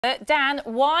Dan,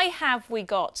 why have we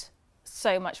got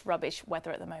so much rubbish weather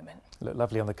at the moment? Look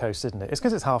lovely on the coast, isn't it? It's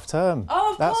because it's half term.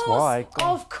 Oh, of That's course. why.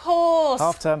 Of course.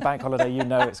 Half term bank holiday, you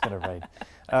know it's going to rain.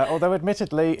 Although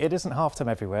admittedly, it isn't half term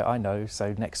everywhere, I know.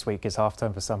 So next week is half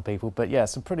term for some people. But yeah,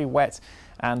 some pretty wet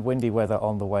and windy weather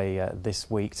on the way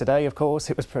this week. Today, of course,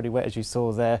 it was pretty wet, as you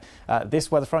saw there. This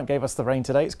weather front gave us the rain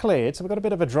today. It's cleared, so we've got a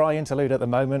bit of a dry interlude at the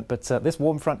moment. But this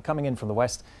warm front coming in from the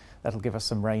west, that'll give us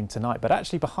some rain tonight. But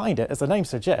actually behind it, as the name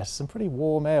suggests, some pretty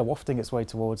warm air wafting its way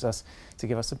towards us to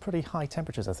give us some pretty high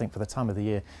temperatures, I think, for the time of the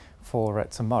year for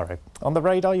tomorrow. On the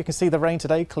radar, you can see the rain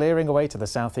today clearing away to the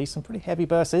southeast. Some pretty heavy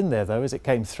bursts in there, though, as it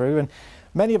came through. And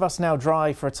many of us now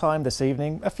dry for a time this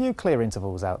evening. A few clear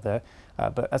intervals out there.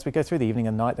 But as we go through the evening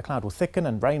and night, the cloud will thicken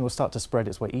and rain will start to spread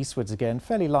its way eastwards again,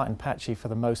 fairly light and patchy for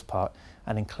the most part,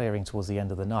 and in clearing towards the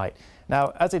end of the night.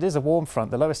 Now, as it is a warm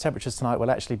front, the lowest temperatures tonight will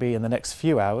actually be in the next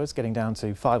few hours, getting down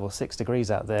to 5 or 6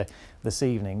 degrees out there this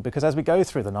evening, because as we go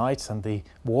through the night and the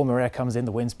warmer air comes in,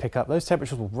 the winds pick up, those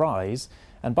temperatures will rise,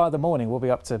 and by the morning we'll be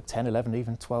up to 10, 11,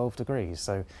 even 12 degrees.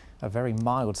 So a very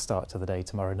mild start to the day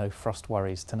tomorrow, no frost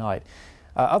worries tonight.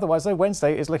 Otherwise, though,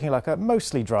 Wednesday is looking like a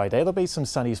mostly dry day. There'll be some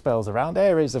sunny spells around,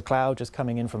 areas of cloud just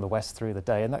coming in from the west through the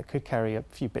day, and that could carry a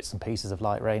few bits and pieces of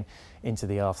light rain into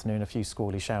the afternoon, a few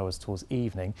squally showers towards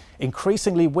evening.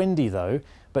 Increasingly windy, though,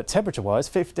 but temperature-wise,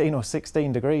 15 or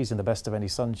 16 degrees in the best of any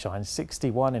sunshine,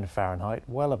 61 in Fahrenheit,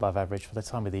 well above average for the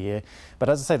time of the year. But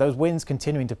as I say, those winds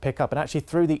continuing to pick up, and actually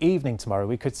through the evening tomorrow,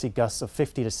 we could see gusts of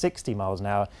 50 to 60 miles an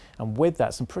hour, and with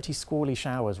that, some pretty squally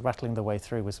showers rattling their way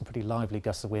through with some pretty lively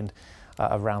gusts of wind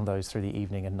around those through the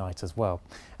evening and night as well.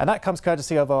 And that comes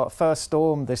courtesy of our first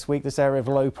storm this week, this area of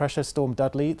low pressure, Storm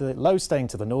Dudley. The low staying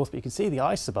to the north, but you can see the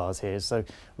isobars here, so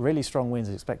really strong winds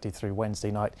expected through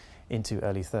Wednesday night into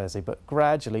early Thursday, but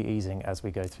gradually easing as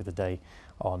we go through the day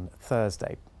on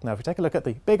Thursday. Now, if we take a look at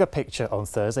the bigger picture on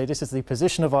Thursday, this is the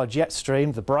position of our jet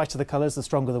stream. The brighter the colours, the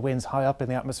stronger the winds high up in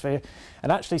the atmosphere.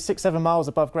 And actually 6-7 miles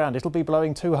above ground, it'll be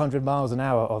blowing 200 miles an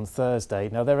hour on Thursday.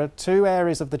 Now, there are two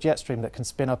areas of the jet stream that can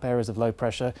spin up areas of low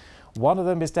pressure. One of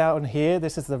them is down here.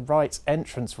 This is the right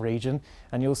entrance region.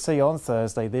 And you'll see on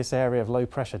Thursday this area of low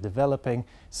pressure developing,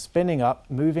 spinning up,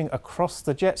 moving across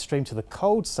the jet stream to the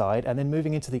cold side and then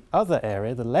moving into the other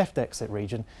area, the left exit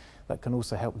region, that can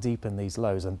also help deepen these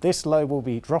lows. And this low will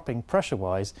be dropping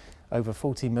pressure-wise over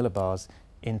 40 millibars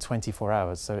in 24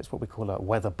 hours. So it's what we call a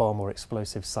weather bomb or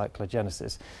explosive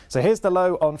cyclogenesis. So here's the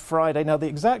low on Friday. Now, the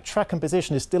exact track and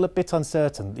position is still a bit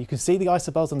uncertain. You can see the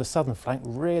isobars on the southern flank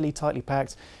really tightly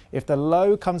packed. If the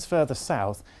low comes further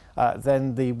south,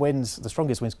 then the winds, the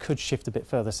strongest winds, could shift a bit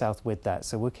further south with that.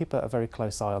 So we'll keep a very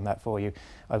close eye on that for you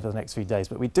over the next few days.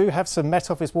 But we do have some Met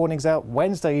Office warnings out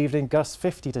Wednesday evening, gusts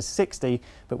 50 to 60.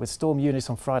 But with Storm Eunice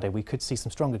on Friday, we could see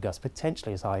some stronger gusts,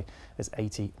 potentially as high as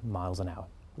 80 miles an hour.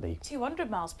 Lee.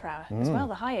 200 miles per hour as well,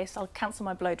 the highest. I'll cancel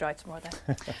my blow dry tomorrow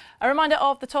then. A reminder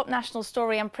of the top national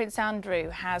story, and Prince Andrew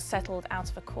has settled out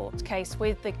of a court case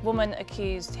with the woman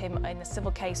accused him in a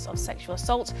civil case of sexual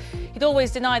assault. He'd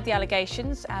always denied the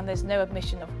allegations and there's no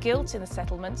admission of guilt in the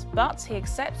settlement, but he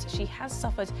accepts she has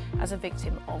suffered as a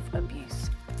victim of abuse.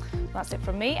 Well, that's it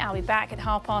from me. I'll be back at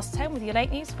 10:30 with your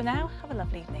late news. For now, have a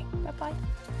lovely evening. Bye-bye.